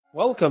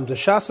Welcome to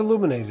Shas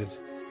Illuminated.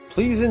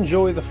 Please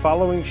enjoy the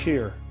following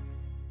shir.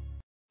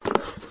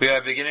 We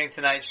are beginning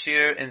tonight's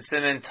shir in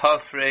siman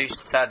Tov Reish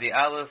Tzadi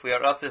Aleph. We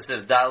are up to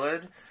Siv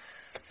Daled,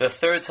 the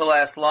third to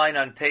last line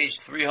on page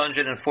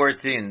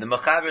 314. The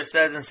Mechaber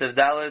says in Siv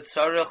Daled,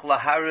 Tzarech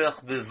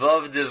laharich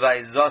b'vav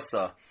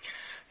devaizasa,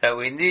 that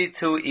we need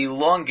to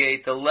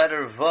elongate the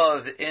letter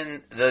Vav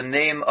in the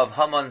name of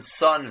Haman's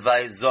son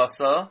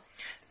Vaizasa.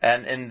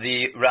 And in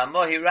the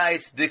Ramah he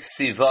writes,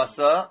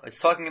 Biksivasa. It's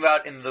talking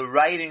about in the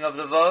writing of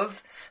the Vav.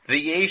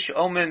 V'yesh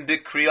omen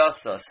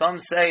bikriyasa. Some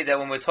say that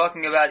when we're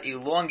talking about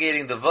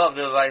elongating the Vav,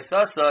 the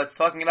Vaisasa, it's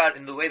talking about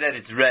in the way that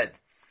it's read.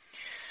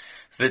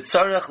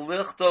 V'tzarech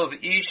lichtov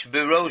ish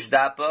berosh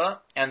dapa.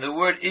 And the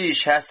word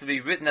ish has to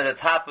be written at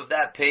the top of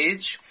that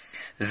page.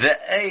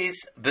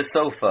 V'eis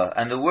besofa.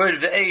 And the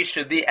word v'eis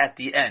should be at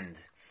the end.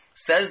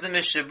 Says the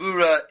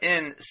Mishabura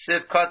in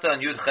Siv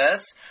Katan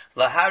Yudches,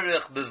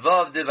 Laharich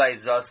bevav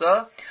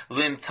devaizasa,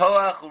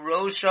 limtoach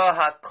rosha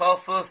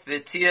hakofa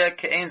v'tia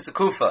ke'en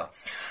zekufa.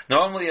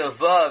 Normally a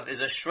vav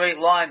is a straight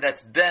line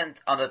that's bent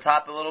on the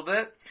top a little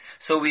bit,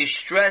 so we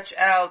stretch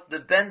out the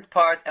bent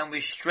part and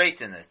we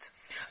straighten it.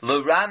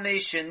 L'ramei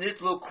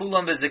shenitlu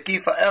kulam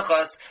bezekifa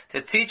echas,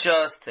 to teach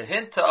us, to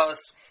hint to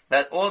us,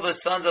 that all the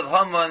sons of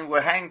Haman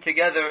were hanged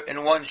together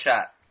in one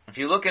shot. If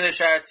you look in the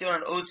Sha'ar Tzion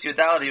and Os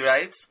Yudal, he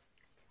writes,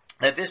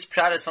 that this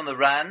pshat is from the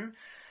Ran,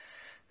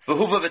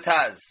 v'huva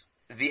v'taz,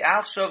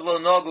 v'achshav lo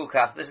nogu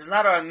kach. This is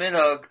not our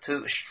minhag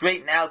to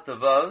straighten out the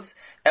vav.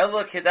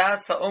 Ela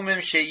kedas ha'omim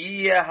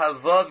sheyiyeh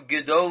ha'vav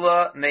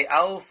gedola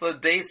me'alfa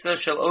beisa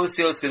shel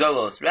osios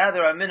gedolos.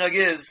 Rather, our minhag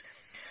is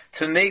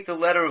to make the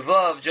letter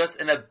vav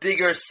just in a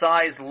bigger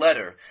sized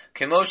letter.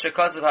 Kemosha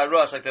kasav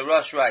harosh, like the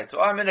Rosh writes. So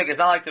our minhag is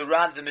not like the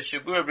Ran that the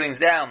Mishabura brings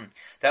down,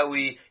 that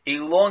we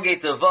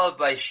elongate the vav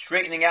by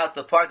straightening out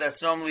the part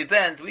that's normally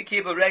bent. We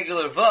keep a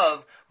regular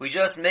vav, we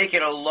just make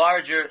it a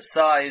larger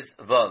size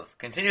vav.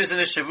 Continues the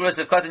Mishabura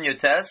of Katan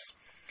Yotes.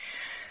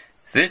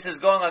 This is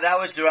going on that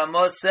which the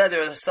Ramah said.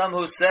 There are some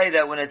who say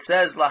that when it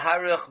says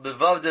laharich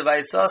bevav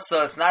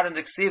devaisasa, it's not in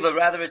the ksiva,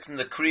 rather it's in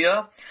the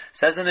kriya. It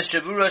says in the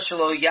Mishabura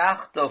shelo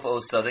yachtov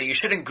osa, that you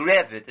shouldn't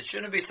grab it. It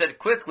shouldn't be said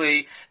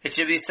quickly. It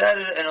should be said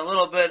in a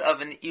little bit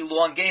of an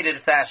elongated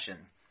fashion.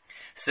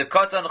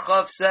 Sekatan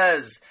Chav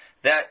says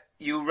that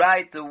you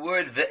write the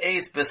word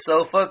ve'es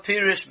besofa,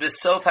 pirish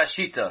besof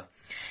hashita.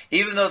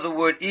 Even though the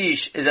word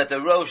ish is at the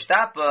rosh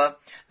dapa,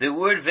 the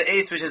word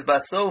ve'es, which is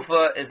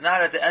basofa, is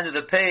not at the end of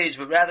the page,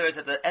 but rather it's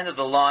at the end of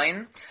the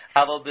line.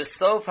 Aval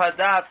besof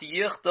hadaf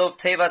yichtov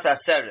tevas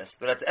aseres.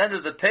 But at the end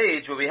of the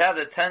page, where we have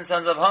the 10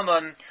 sons of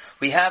Haman,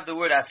 we have the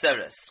word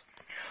aseres.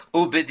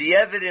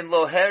 Ubedievid im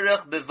lo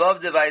herech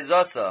bevav de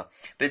vaizasa.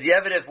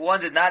 Bedievid, if one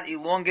did not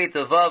elongate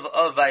the vav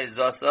of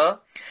vaizasa,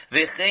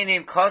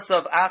 v'chenim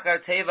kosav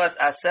achar tevas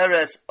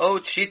aseres o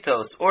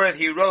chitos, or if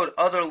he wrote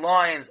other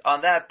lines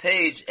on that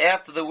page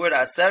after the word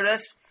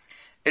aseres,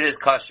 it is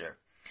kosher.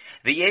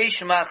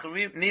 V'yesh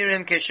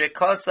machmirim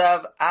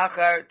keshekosav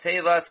achar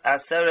tevas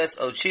aseres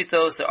o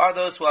chitos. There are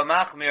those who are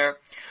machmir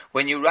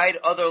when you write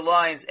other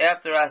lines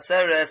after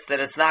aseres that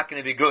it's not going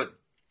to be good.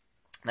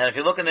 Now, if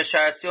you look in the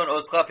Sha'ar Tzion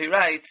Oschaf, he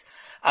writes,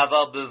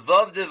 "Aval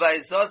bevav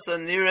devaizasa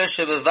nira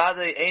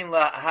shebevadei ein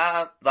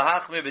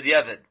lahachmir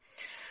b'diavad."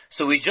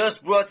 So we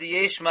just brought the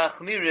Yesh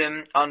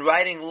Machmirim on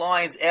writing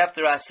lines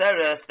after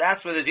Aseres.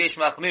 That's where there's Yesh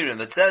Machmirim.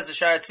 It says the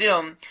Sha'ar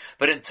Tzion,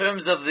 but in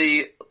terms of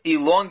the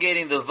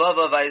elongating the Vav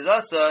of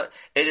Aizasa,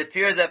 it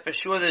appears that for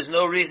sure there's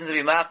no reason to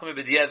be Machmir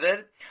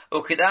b'diavad.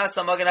 Ukedas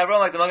HaMagen Avram,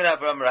 like the Magen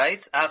Avram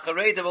writes,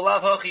 Acharei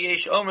devolav hochi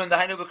yesh omrim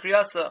dahainu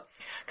b'kriyasa.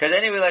 Because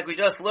anyway, like we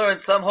just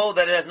learned, some hold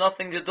that it has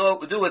nothing to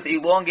do with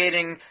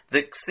elongating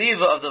the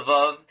ksiva of the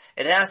vav.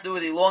 It has to do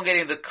with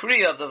elongating the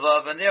kriya of the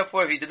vav, and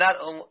therefore, if you do not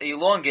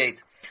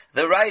elongate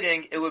the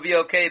writing, it would be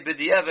okay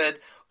b'diavad.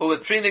 Or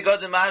with Pri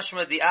Megadim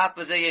mashma the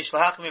apazeh yesh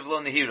lahachmir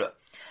v'lo nehira.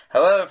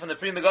 However, from the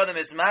Pri Megadim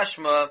it's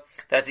mashma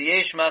that the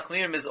yesh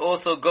machmirim is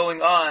also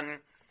going on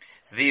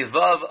the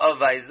vav of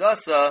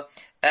vaizasa.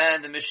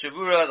 And the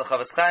Mishabura, the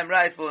Chavas Chaim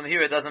writes, well,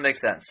 here it doesn't make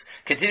sense.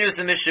 Continues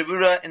the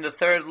Mishabura in the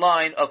third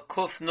line of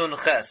Kuf Nun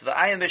Ches.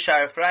 V'ayim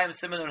b'shar Ephraim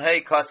siman nun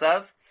hey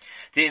kasav.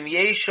 Dim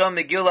yesha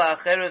Megillah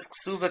acheres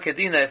ksuva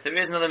kedina. If there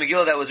is another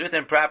Megillah that was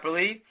written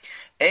properly,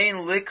 ein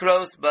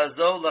likros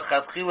bazo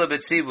lachatchila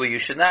b'tzibu. You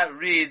should not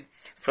read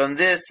from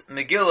this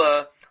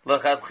Megillah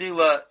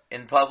lachatchila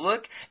in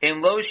public.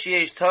 In lo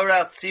sheyesh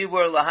torah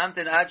tzibur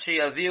lahamtin ad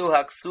sheyaviu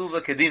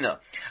haksuva kedina.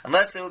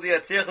 Unless there will be a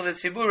tzircha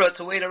l'tzibura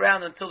to wait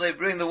around until they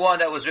bring the one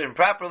that was written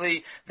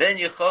properly, then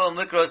yicholim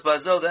likros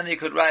bazo, then they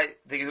could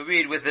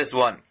read with this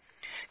one.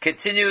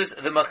 Continues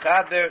the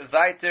Mechaber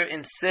Viter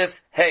in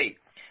Sif Hey.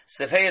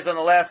 Sif Hey is on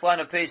the last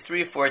line of page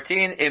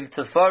 314. Im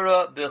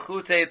tefara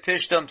bechute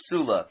pishtam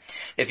psula.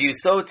 If you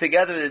sew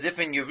together the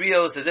different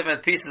urios, the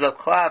different pieces of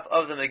cloth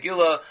of the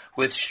Megillah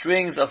with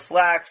strings of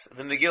flax,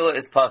 the Megillah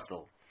is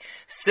puzzle.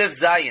 Sif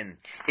Zayin.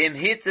 Im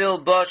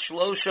hitil ba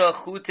shlosha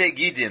chute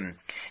gidim.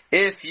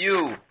 If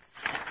you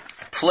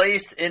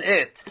placed in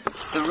it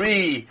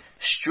 3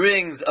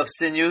 strings of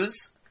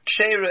sinews,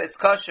 ksheira, it's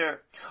kosher.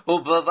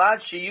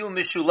 Ubavad shiyu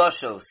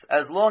mishulashos.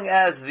 As long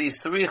as these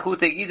three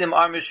chutei gidim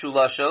are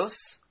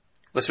mishulashos,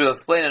 which we'll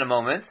explain in a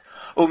moment.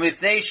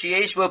 Umifnei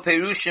sheyesh bo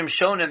perushim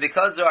shonim,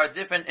 because there are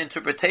different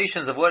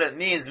interpretations of what it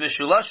means,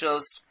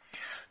 mishulashos,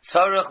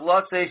 tzarech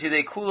lotzei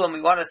shidei kulam,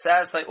 we want to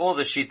satisfy all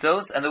the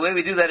shitos, and the way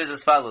we do that is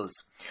as follows.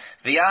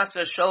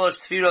 V'yasra shalosh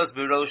tfiros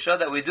birosha,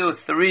 that we do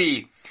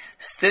 3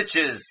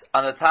 stitches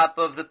on the top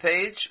of the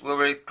page, where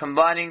we're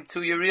combining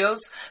 2 yerios,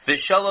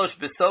 v'shalosh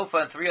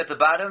besofa, and 3 at the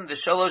bottom,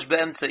 v'shalosh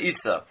be'emtza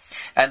isa,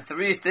 and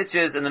 3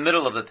 stitches in the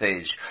middle of the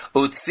page.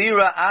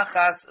 Utfira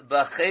achas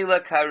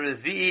b'chelek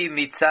ha'revi'i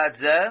mitzad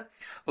zeh,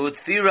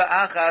 utfira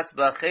achas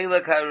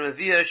b'chelek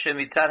ha'revi'i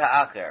shemitzad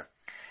ha'acher.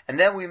 And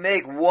then we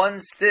make 1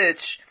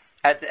 stitch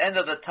at the end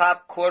of the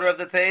top quarter of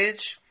the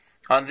page,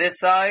 on this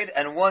side,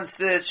 and 1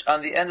 stitch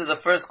on the end of the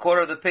first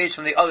quarter of the page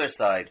from the other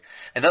side.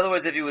 In other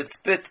words, if you would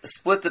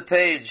split the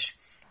page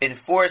in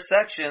 4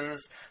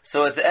 sections,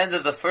 so at the end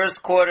of the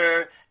first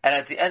quarter and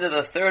at the end of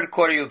the third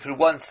quarter you would put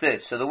 1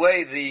 stitch. So the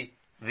way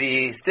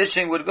the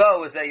stitching would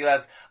go is that you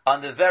have,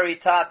 on the very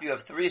top you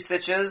have 3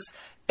 stitches,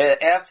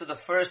 after the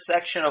first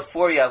section of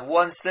 4 you have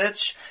 1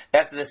 stitch,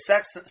 after the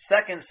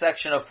second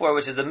section of 4,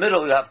 which is the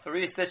middle, you have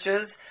 3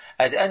 stitches,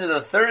 at the end of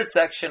the third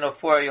section of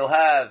 4 you'll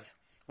have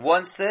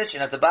 1 stitch,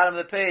 and at the bottom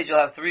of the page you'll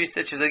have 3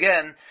 stitches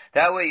again.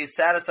 That way you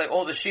satisfy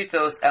all the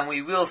shitos, and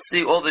we will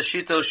see all the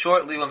shitos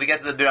shortly when we get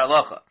to the Bir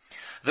Halacha.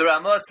 The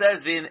Ramah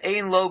says, "V'im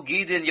ein lo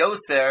gidin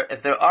yoser,"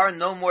 if there are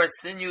no more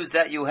sinews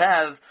that you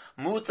have,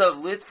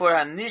 mutav litfor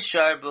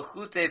hanishar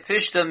b'chutei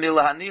pishta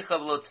milahanichav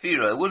lo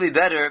tfira. It would be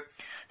better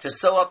to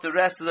sew up the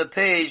rest of the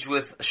page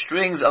with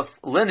strings of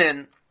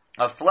linen,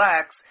 of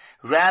flax,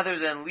 rather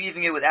than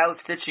leaving it without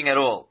stitching at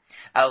all.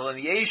 Alam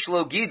yesh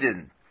lo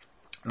gidin.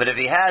 But if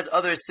he has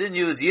other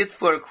sinews,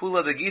 yitzfor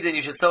kula begidin,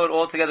 you should sew it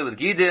all together with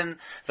gidin.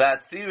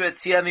 V'atfira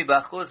tiami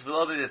bachus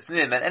v'lo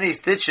b'vifnim. And any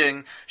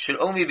stitching should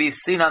only be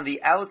seen on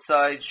the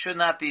outside, should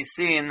not be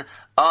seen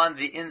on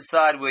the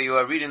inside where you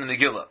are reading the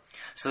Megillah.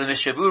 So the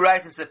Mishabu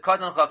writes in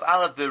Sefkatan Chav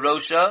Aleph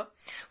Birosha,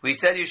 we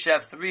said you should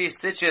have 3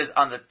 stitches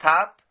on the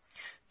top.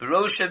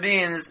 Birosha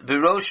means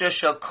Birosha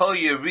shall kol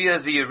yeriya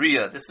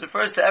v'yeriya. This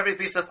refers to every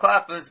piece of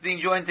klafas being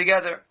joined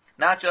together.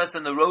 Not just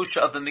in the Rosh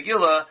of the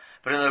Megillah,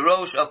 but in the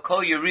Rosh of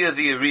Kol Yeriya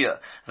V'Yeriya.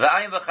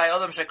 V'ayim v'chai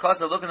Olam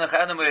Shekasa, look in the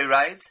Chayanim where he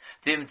writes,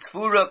 Dim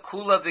Tfura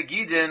Kula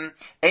V'Gidim,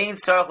 Ein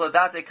Tzarech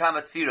Ladate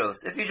Kama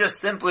Tfiros. If you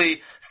just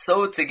simply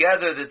sew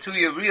together the 2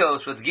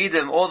 Yeriyos with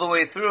Gidim all the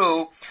way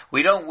through,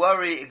 we don't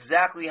worry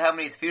exactly how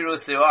many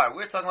Tfiros there are.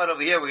 We're talking about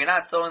over here where you're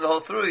not sewing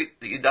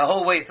the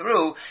whole way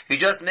through, you're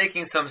just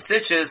making some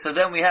stitches, so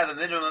then we have a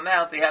minimum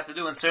amount they have to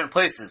do in certain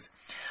places.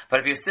 But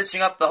if you're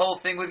stitching up the whole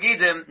thing with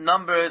Gidim,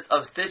 numbers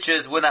of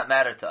stitches would not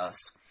matter to us.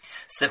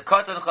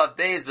 Sefkatan Chav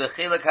Beis the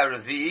Chelek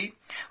HaRevi'i.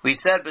 We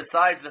said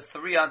besides the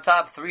 3 on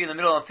top, 3 in the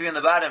middle, and 3 on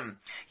the bottom,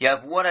 you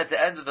have 1 at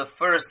the end of the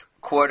first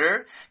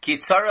quarter. Ki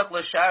tzarech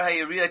l'shar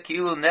ha'yeriya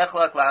ki'ilu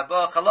nechlak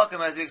la'aba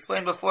chalakim. As we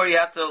explained before, you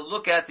have to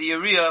look at the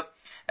yeriya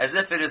as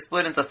if it is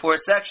split into 4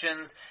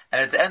 sections,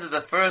 and at the end of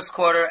the first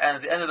quarter and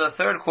at the end of the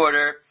third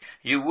quarter,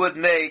 you would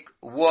make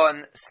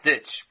 1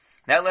 stitch.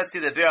 Now let's see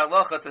the Bir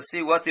Halacha to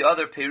see what the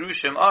other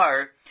perushim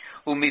are.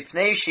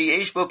 Umipnei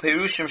sheyesh bo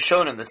perushim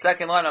shonim. The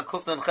second line on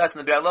Kuf Nun Ches in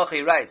the Bir Halacha,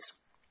 he writes,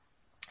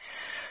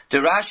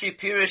 Rashi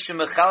pirush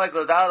mechalek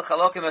l'dal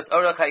chalokim es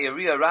orach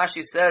ha'yeriya.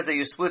 Rashi says that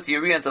you split the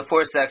yeriya into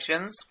 4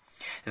 sections.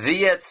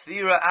 V'yet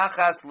tfira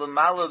achas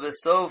l'malo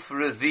v'sof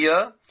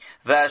reviya,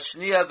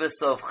 v'ashniya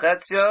v'sof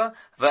chetzya,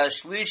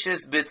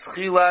 v'ashlishis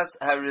b'tchilas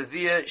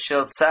ha'reviya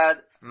shel tzad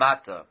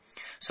mata.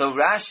 So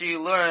Rashi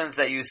learns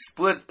that you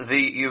split the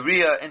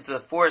yeriya into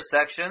 4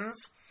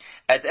 sections.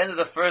 At the end of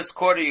the first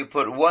quarter, you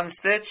put 1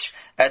 stitch.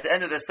 At the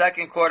end of the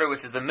second quarter,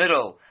 which is the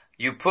middle,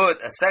 you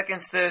put a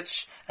 2nd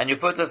stitch, and you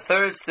put the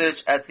 3rd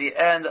stitch at the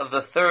end of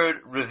the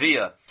 3rd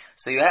reviya.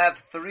 So you have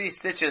 3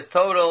 stitches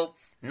total,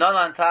 none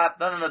on top,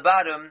 none on the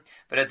bottom,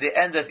 but at the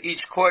end of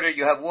each quarter,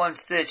 you have 1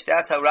 stitch.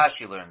 That's how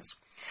Rashi learns.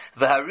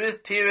 The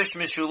Harif Pirish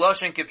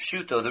Mishuloshin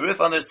Kipshuto. The Rif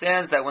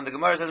understands that when the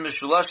Gemara says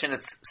Mishuloshin,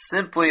 it's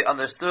simply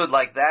understood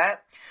like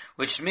that,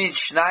 which means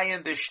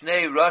Shnayim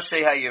Bishnei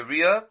Rashi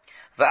HaYeriya,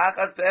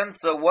 V'achas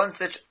Be'emtza, 1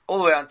 stitch all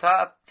the way on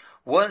top,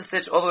 1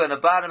 stitch all the way on the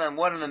bottom, and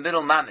 1 in the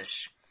middle,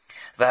 Mamish.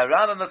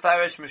 V'harama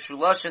Mefarish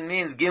Mishuloshin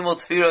means Gimel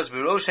Tfiros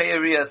V'rosh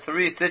HaYeriya,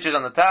 3 stitches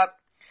on the top,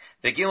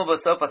 the Gimel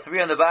Basofa,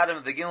 3 on the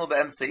bottom, the Gimel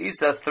Be'emtza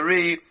Isa,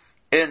 3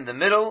 in the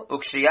middle.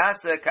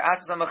 Ukshiyasa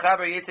Ka'atas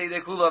HaMechaber Yesei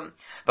Dekulam.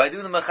 By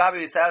doing the Mechaber,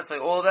 you satisfy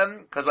all of them,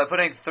 because by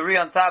putting 3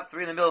 on top,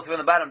 3 in the middle, 3 on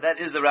the bottom, that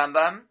is the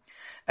Rambam.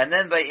 And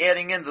then by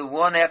adding in the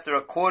 1 after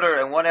a quarter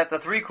and 1 after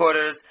 3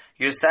 quarters,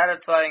 you're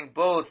satisfying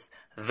both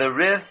the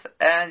Rif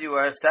and you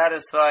are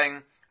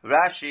satisfying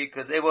Rashi,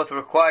 because they both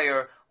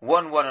require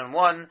 1, 1, and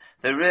 1.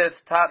 The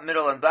Rif, top,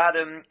 middle, and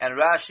bottom, and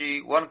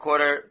Rashi, 1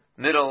 quarter,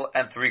 middle,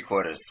 and 3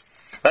 quarters.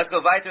 Let's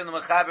go weiter in the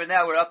Mechaber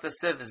now. We're up to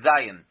Sif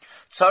Zayin.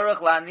 Tzarech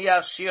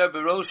la'aniach shir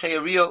b'rosh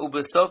ha'yeriya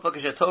u'besofa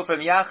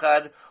k'shetofrem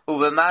yachad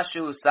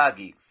u'v'mashu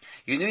sagi.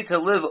 You need to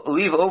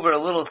leave over a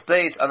little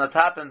space on the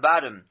top and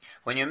bottom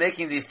when you're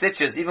making these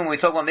stitches. Even when we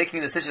talk about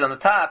making the stitches on the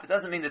top, it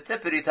doesn't mean the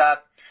tippity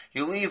top.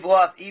 you leave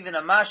off even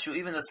a mashu,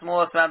 even the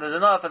smallest amount is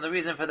enough, and the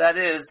reason for that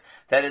is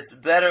that it's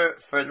better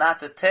for not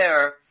to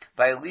tear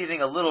by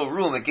leaving a little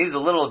room. It gives a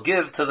little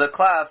give to the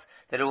cloth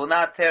that it will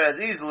not tear as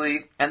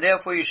easily, and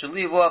therefore you should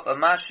leave off a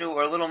mashu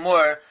or a little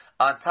more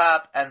on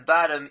top and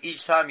bottom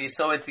each time you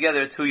sew it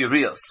together to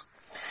yerios.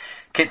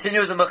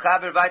 Continues the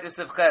Mechaber Vayter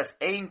Sivches,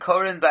 Ein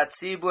Korin Bat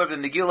Tzibur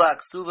B'Megillah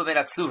Aksuva Ben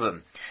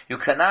Aksuvim. You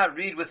cannot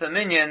read with a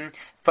minyan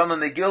from a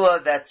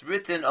Megillah that's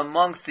written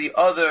amongst the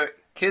other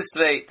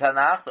Kisvei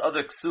Tanakh, the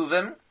other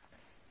Ksuvim.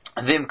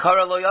 Vim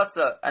Kara Lo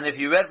Yotza. And if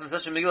you read from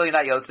such a Megillah, you're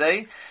not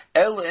Yotzei.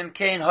 El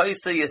Imkein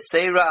Hoysa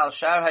Yesera Al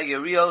Shar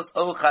HaYerios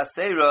O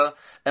Chasera,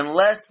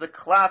 unless the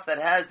cloth that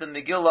has the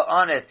Megillah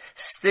on it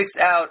sticks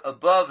out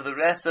above the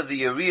rest of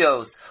the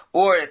Yerios,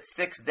 or it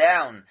sticks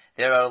down.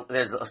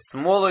 There's a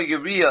smaller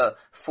Yeriah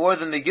for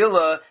the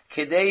Megillah,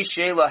 Kedei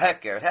Sheila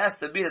Heker. It has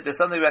to be that there's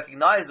something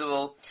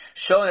recognizable,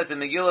 showing that the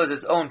Megillah is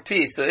its own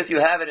piece. So if you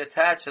have it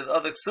attached to the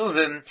other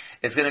Ksuvim,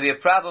 it's going to be a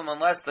problem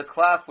unless the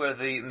cloth where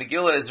the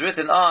Megillah is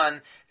written on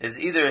is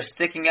either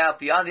sticking out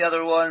beyond the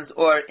other ones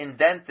or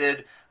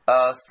indented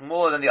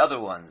smaller than the other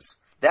ones.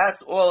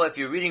 That's all if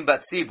you're reading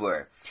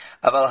Batzibur.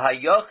 Aval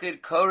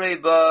hayochid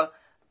koreba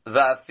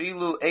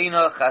va'afilu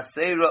eina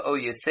chasera o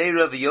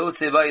yesera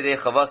v'yotze b'yidei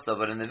chavasa.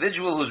 But an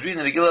individual who's reading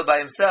the Megillah by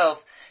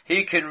himself,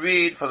 he can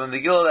read from a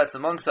Megillah that's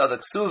amongst the other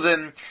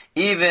Ksuvim,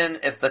 even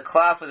if the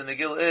cloth where the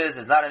Megillah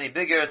is not any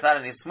bigger, it's not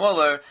any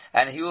smaller,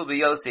 and he will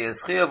be Yotze. As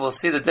Chiyav will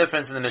see the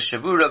difference in the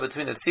Mishabura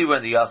between the Tzibur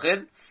and the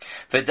Yachid.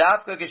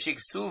 V'dafka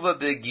k'shiksuva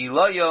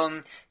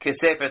b'gilayon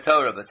k'sefer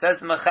Torah. But says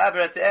the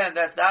Mechaber at the end,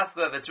 that's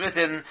dafka, if it's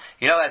written,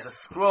 as a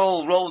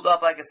scroll rolled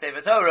up like a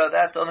Sefer Torah,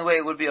 that's the only way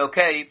it would be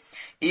okay,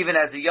 even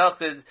as the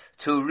Yachid,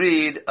 to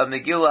read a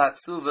Megillah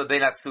Haksuva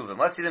Ben Haksuvim.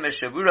 Let's see the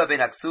Mishabura Ben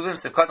Haksuvim,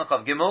 Sefkat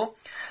Chav Gimel.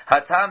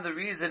 Hatam, the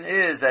reason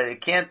is that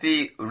it can't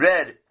be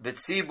read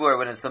B'tzibur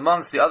when it's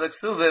amongst the other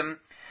Ksuvim.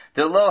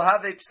 The lo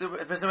have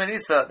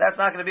Pesumenisa, that's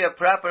not going to be a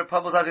proper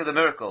publicizing of the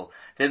miracle.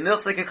 The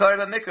milchlik hikar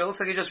mikra looks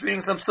like you're just reading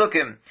some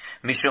psukim.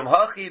 Mishum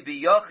hachi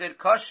biyachid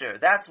kosher.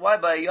 That's why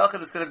by a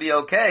yachid it's going to be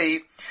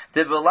okay.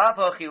 The belav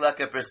hachi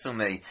leka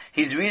pesume.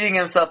 He's reading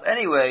himself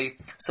anyway,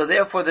 so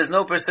therefore there's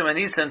no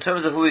Pesumenisa in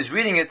terms of who he's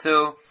reading it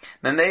to.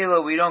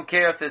 Memela, we don't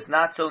care if it's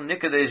not so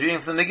nikka that he's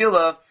reading from the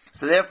Megillah.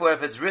 So therefore,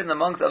 if it's written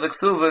amongst other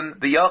ksuvim,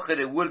 biyachid,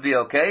 it would be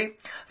okay.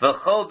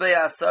 V'chol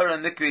be'asara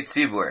mikri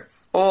tzibur.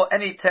 Or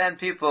any 10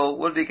 people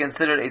would be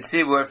considered a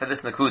tzibur for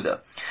this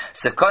nakuda.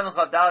 Sefkan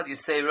chavdalad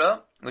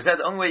yisera. We said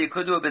the only way you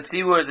could do a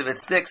tzibur is if it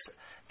sticks,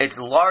 it's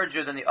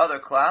larger than the other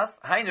cloth.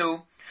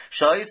 Hainu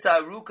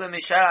sha'isa ruka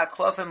mishara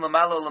klofim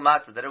lamalo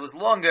lamata. That it was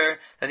longer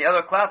than the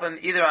other clothim,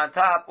 either on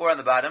top or on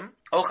the bottom.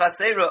 O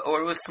chasera,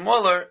 or it was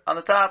smaller on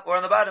the top or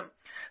on the bottom.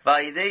 That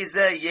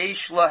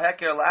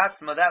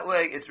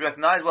way it's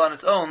recognizable on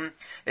its own.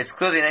 It's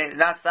clearly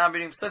not stop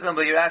reading psukim,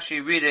 but you're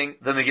actually reading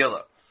the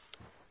Megillah.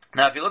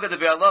 Now if you look at the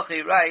Bir Halacha,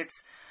 he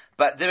writes,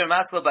 but Divrei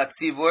Maskil bat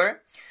Tzibur.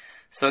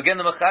 So again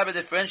the Mechaber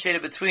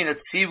differentiated between a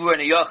Tzibur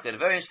and a Yochid.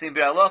 Very interesting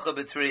Bir Halacha,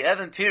 but Turi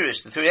Evan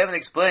Pirish. The Turi Evan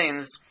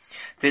explains,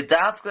 the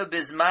Dafka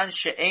Bizman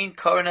She'ein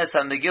Kornes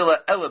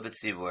HaMegillah Ela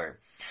B'Tzibur.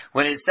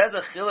 When it says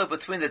a chiluk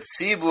between the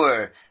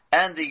Tzibur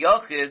and the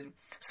Yochid,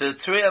 so the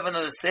Turi Evan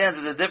understands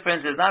that the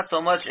difference is not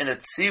so much in a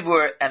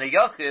Tzibur and a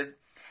Yochid,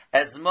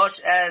 as much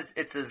as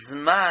it's a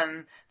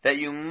Zman that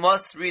you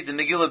must read the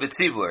Megillah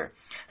B'Tzibur.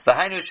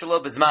 V'hainu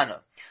Shelo B'Zmana.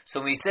 So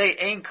when we say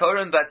Ein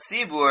Koren Bat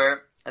Tzibur,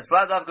 it's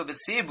La Davka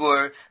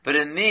B'Tzibur, but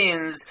it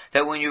means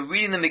that when you're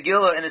reading the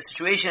Megillah in a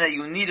situation that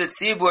you need a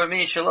Tzibur,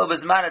 meaning Shelo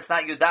B'Zman, it's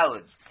not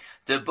Yudalid.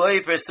 The Boi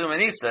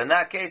Persumanisa, in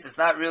that case, it's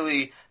not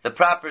really the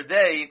proper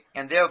day,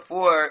 and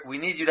therefore, we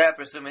need you to have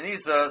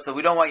Persumanisa, so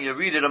we don't want you to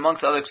read it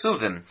amongst other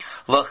Ksuvim.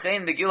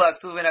 L'chein Megillah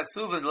Ksuvim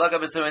Aksuvim, L'ga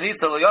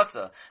Persumanisa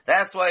L'yotza.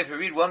 That's why if you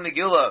read one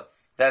Megillah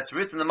that's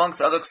written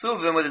amongst other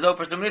Ksuvim where there's no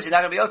Persumanisa, you're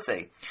not going to be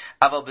Yotzei.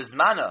 Aval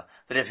Bizmana,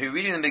 but if you're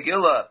reading the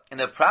Megillah in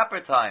the proper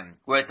time,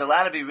 where it's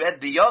allowed to be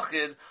read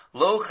B'yochid,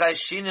 Lo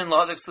Chayshinin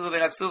Lo Hadar Ksuvim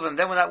Ben Aksuvim,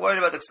 then we're not worried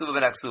about the Ksuvim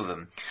Ben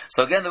Aksuvim.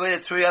 So again, the way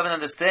that Turi Evan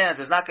understands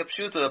is not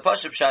Kapshuto, the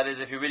Pashup Shad is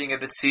if you're reading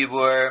it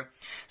B'tzibur,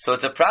 so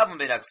it's a problem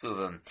Ben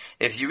Aksuvim.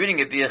 If you're reading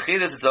it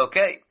B'yachidus, it's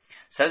okay.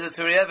 Says the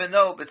Turi Evan,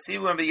 no,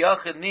 B'tzibur and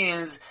B'yachid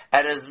means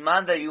at a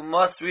Zman that you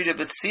must read it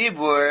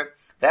B'tzibur,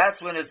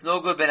 that's when it's no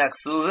good ben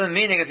aksuvim,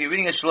 meaning if you're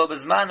reading a shlo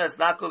b'zman, it's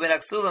not good ben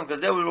aksuvim,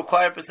 because there we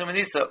require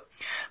persumanisa.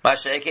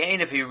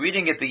 Masha'ekein, if you're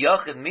reading it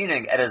b'yachid,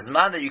 meaning at a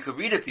zman that you could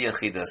read it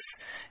b'yachidus,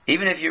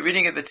 even if you're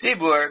reading it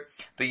b'tzibur,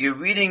 but you're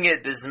reading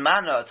it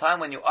b'zmana, a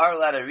time when you are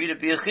allowed to read it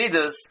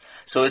b'yachidus,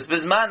 so it's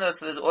b'zmana,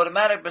 so there's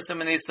automatic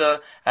persumanisa,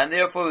 and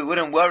therefore we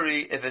wouldn't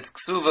worry if it's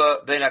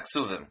ksuva ben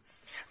aksuvim.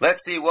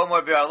 Let's see one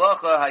more bir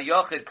halacha,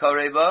 hayachid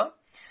kareba.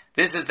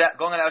 This is that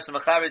going on as the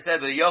Mechaber said,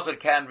 but the Yochid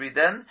can read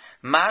them.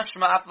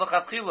 Mashma af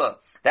l'chatchila.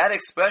 That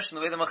expression,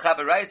 the way the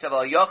Mechaber writes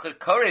about Yochid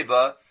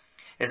koreba,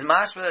 is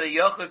mashma that a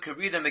Yochid could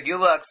read a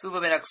Megillah aksuva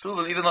ben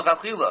aksuvim even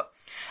l'chatchila.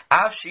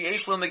 Af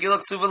sheyesh lo Megillah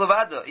aksuva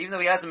levada. Even though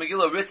he has the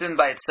Megillah written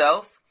by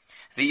itself,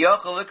 the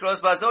Yochid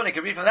likros bazon, he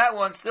can read from that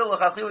one. Still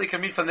l'chatchila he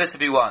can read from this if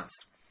he wants.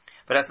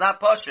 But that's not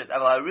pashut.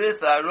 Aval harif,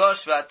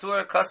 ha'rosh,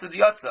 v'atur, kasud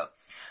yotza.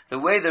 The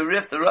way the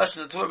rif, the rosh,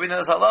 and the tur bring down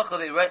as halacha,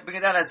 they bring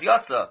it down as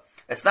yotza.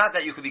 It's not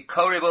that you could be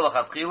korei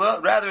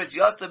b'lachatchila, rather it's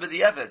yotza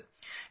b'di'evid.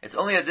 It's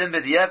only a din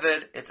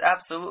b'di'evid, it's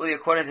absolutely,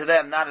 according to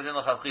them, not a din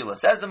l'chatchila.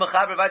 Says the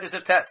Mechaber Vaytis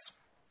of Tes.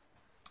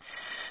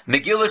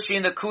 Megillah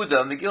Shin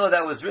Nakuda, Megillah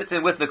that was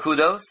written with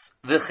Nakudos,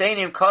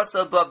 V'chenim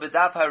Kasa Ba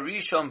B'daf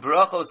Harishon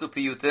Brachos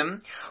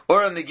Upiyutim,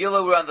 or a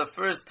Megillah where on the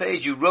first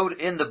page you wrote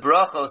in the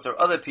Brachos or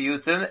other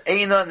Piyutim,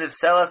 Eina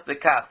Nivselas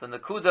B'kach, the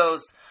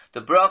Nakudos, the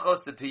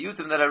Brachos, the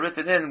Piyutim that are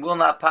written in will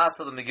not pass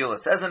to the Megillah.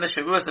 Says the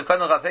Mishavuras of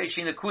Kadon Chafei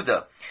Shin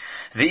Nakuda,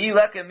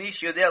 V'ileka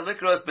Mish Yodea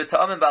Likros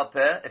B'ta'amim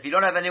Balpeh, if you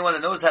don't have anyone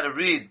that knows how to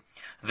read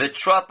the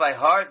trot by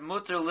heart,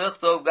 Mutter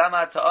Lichtov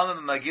Gama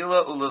Ta'amim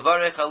Megillah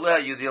Ulevarech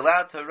Aleh, you'd be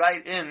allowed to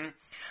write in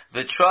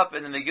the trop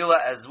in the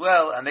Megillah as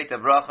well, and make the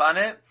brach on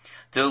it.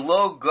 The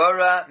lo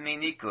gora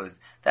minikud.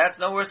 That's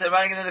no worse than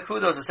writing it in the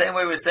kudos. The same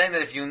way we're saying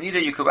that if you need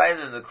it, you could write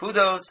it in the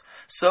kudos.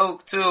 So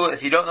too,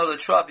 if you don't know the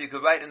trop, you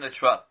could write in the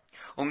trop.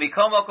 But if you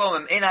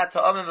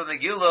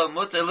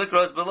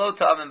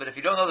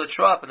don't know the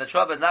trop, and the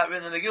trop is not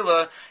written in the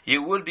Megillah,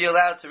 you would be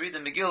allowed to read the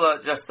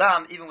Megillah just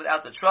even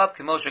without the trop.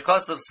 K'moshe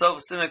Kosav,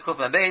 Sov, Siman, Kuf,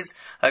 and Beis,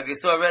 like we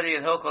saw already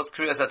in Hilchos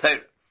Kriyas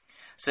HaTorah.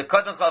 So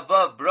Kadon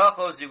Chavav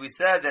brachos, we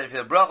said that if the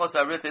brachos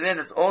are written in,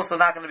 it's also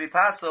not going to be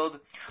passed. You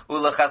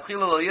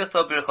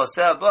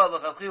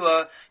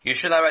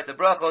should not write the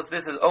brachos.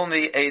 This is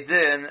only a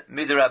din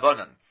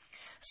midrabanan.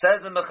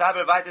 Says the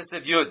Mechaber Vaytis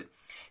of Yud.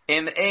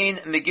 Im ein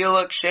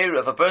Megillah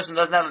ksheira. If a person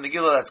doesn't have a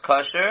Megillah that's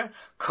kosher,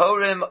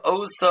 korim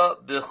osa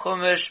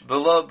b'chumish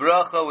below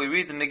bracha. We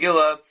read the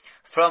Megillah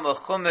from a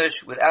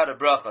chumish without a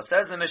bracha.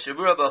 Says the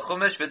Mishabura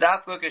b'chumish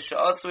v'dafka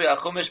k'sha'asui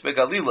a-chumish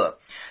b'galila.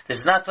 This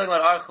is not talking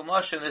about our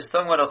chumashim, this is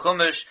talking about a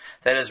chumish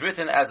that is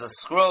written as a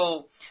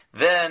scroll.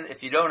 Then,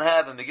 if you don't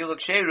have a Megillah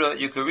Ksheira,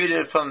 you can read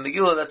it from a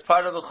Megillah that's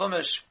part of a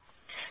chumish.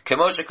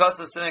 Kemoshe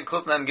Kostav Siman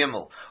Kuf Mem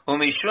Gimel.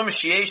 Umishum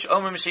sheyesh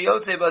omrim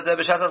sheyotze bazeh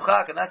b'shas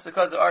adchak. And that's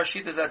because there are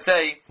shittas that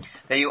say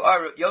that you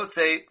are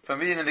yotze from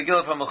reading the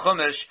Megillah from a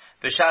chumish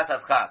b'shas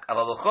adchak.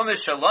 Aval a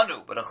chumish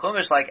shalanu, but a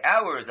chumish like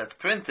ours that's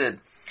printed,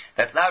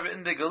 that's not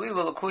written by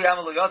Galila, according to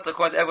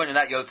everyone, you're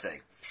not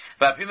Yotzei.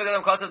 But Prima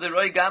Gadam Kosa the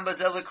Roy Gamba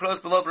Zel cross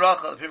below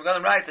Bracha. Prima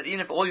Gadam writes that even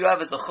if all you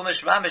have is a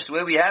Chumash Mamish, the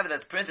way we have it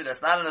that's printed, that's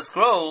not in a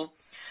scroll,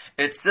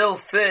 it's still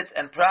fit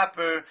and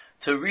proper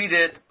to read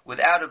it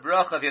without a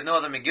bracha if you have no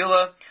other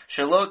Megillah.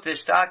 Shalot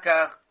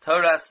Tishtakach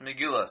Toras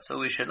Megillah. So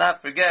we should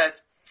not forget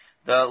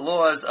the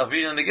laws of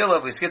reading the Megillah.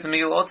 If we skip the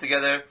Megillah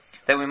altogether,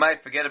 then we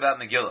might forget about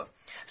Megillah.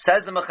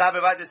 Says the Mechaber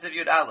Vaytis of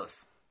Yud Aleph.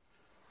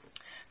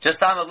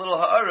 Just on a little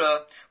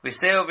ha'ara, we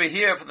say over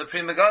here from the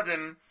Pri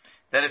Megadim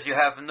that if you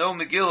have no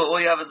Megillah, all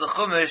you have is a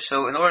Chumash,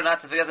 so in order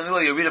not to forget the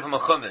Megillah, you read it from a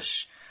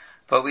Chumash.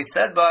 But we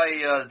said by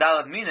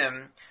Dalad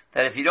Minim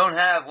that if you don't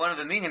have one of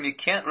the Minim, you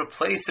can't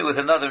replace it with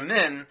another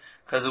Min,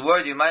 because the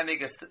word you might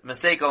make a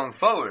mistake going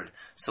forward.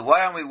 So why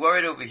aren't we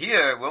worried over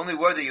here? We're only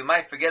worried that you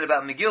might forget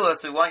about Megillah,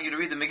 so we want you to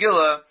read the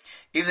Megillah,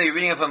 even though you're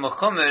reading it from a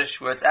Chumash,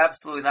 where it's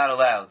absolutely not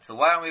allowed. So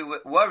why aren't we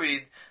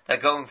worried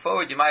that going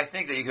forward you might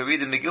think that you could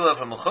read the Megillah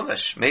from a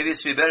Chumash? Maybe it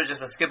should be better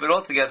just to skip it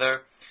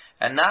altogether,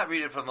 and not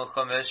read it from a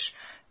Chumash,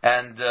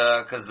 and,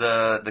 cause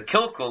the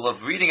kilkul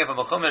of reading it from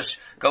a Chumash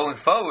going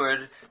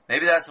forward,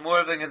 maybe that's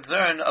more of the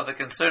concern of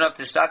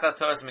Tishtaka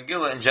Torah's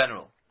Megillah in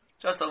general.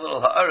 Just a little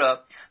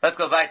ha'ara. Let's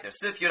go weiter.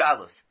 Sif Yud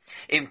Aleph.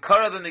 Im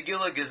Kara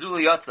b'Megillah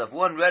Gezuli Yotzav.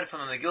 One read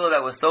from a Megillah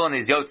that was stolen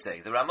is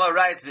Yotzei. The Ramah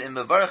writes, in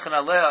Mevarchen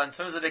Aleha, in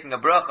terms of making a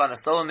bracha on a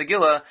stolen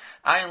Megillah,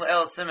 Ayin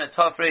Le'el Siman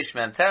Tov Reish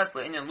Mem Tes,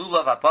 Le'inyan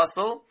Lulav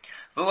Apostle,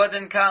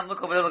 V'uadin Kan,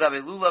 look over there,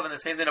 Gabi Lulav, and the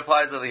same thing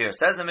applies over here.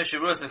 Says the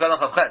Mishavuras Nefkadan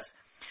Chavches.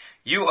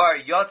 You are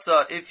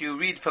Yotza if you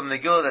read from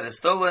Megillah that is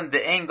stolen,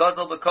 the Ein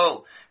Gazel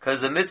B'Kol,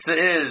 because the mitzvah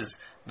is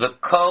the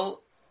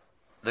Kol,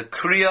 the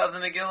Kriya of the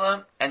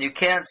Megillah, and you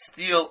can't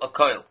steal a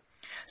Kol.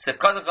 We said in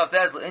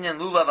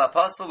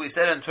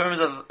terms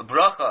of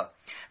bracha,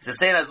 it's the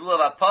same as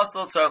lulav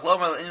apostle. Tzarich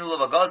lomer l'inyan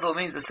lulav hagazel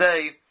means to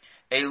say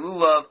a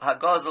lulav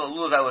hagazel, a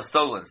lulav that was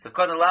stolen. So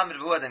kadon lamed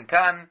v'uad and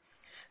kan.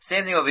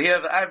 Same thing over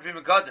here.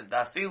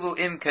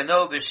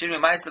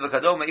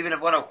 Even if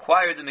one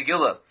acquired the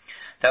Megillah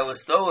that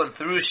was stolen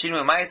through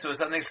Shinu Ma'aser or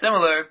something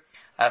similar,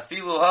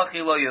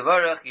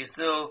 you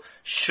still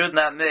should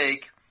not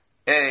make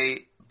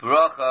a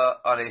bracha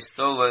on a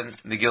stolen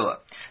Megillah.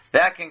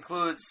 That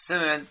concludes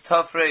Siman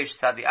Tov Reish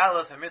Tzadi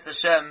Aleph, and Mitzvah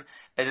Hashem,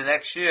 and the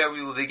next year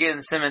we will begin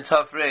Siman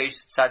Tov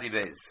Reish Tzadi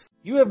Beis.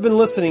 You have been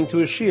listening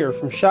to a shiur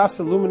from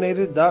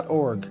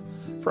shasilluminated.org.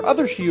 For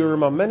other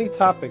shiurim on many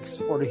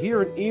topics, or to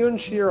hear an Iyun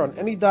shiur on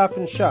any daf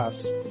in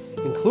Shas,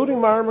 including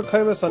Mara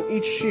Mekaymas on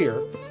each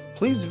shiur,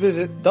 please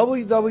visit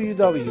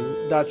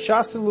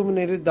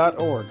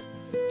www.shasilluminated.org.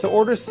 To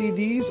order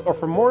CDs or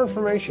for more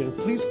information,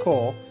 please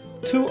call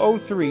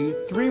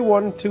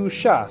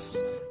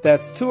 203-312-SHAS.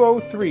 That's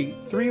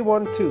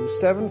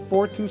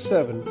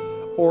 203-312-7427,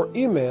 or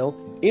email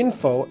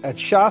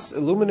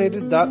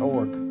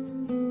info@shasilluminated.org.